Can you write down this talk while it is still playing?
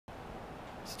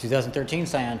2013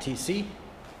 Scion TC.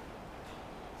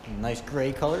 Nice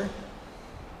gray color.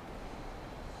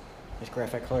 Nice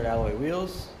graphite colored alloy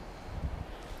wheels.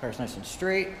 Car's nice and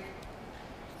straight.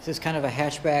 This is kind of a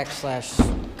hatchback slash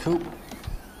coupe.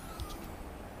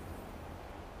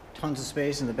 Tons of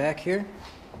space in the back here.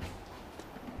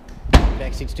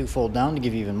 Back seats do fold down to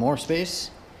give you even more space.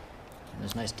 And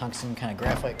there's nice tungsten kind of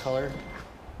graphite color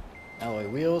alloy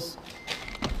wheels.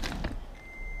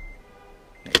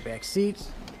 Nice back seats.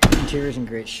 Interior's in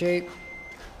great shape.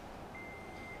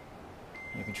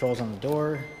 Your controls on the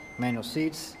door. Manual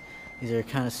seats. These are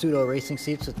kind of pseudo racing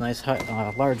seats with nice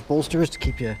large bolsters to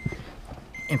keep you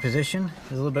in position.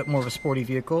 It's a little bit more of a sporty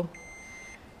vehicle.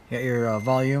 You got your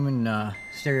volume and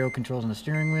stereo controls on the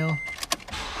steering wheel.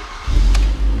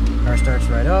 Car starts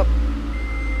right up.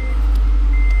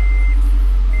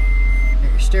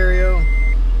 Got your stereo,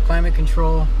 climate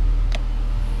control.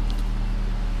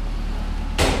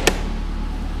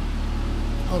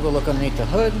 I'll go look underneath the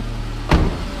hood.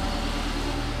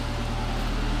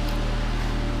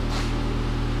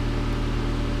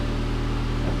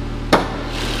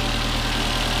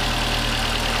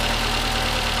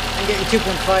 And get your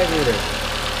 2.5 liter.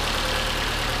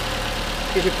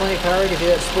 Gives you plenty of power, gives you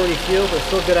that sporty feel, but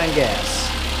still good on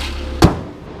gas.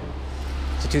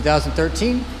 It's a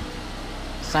 2013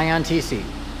 Scion TC.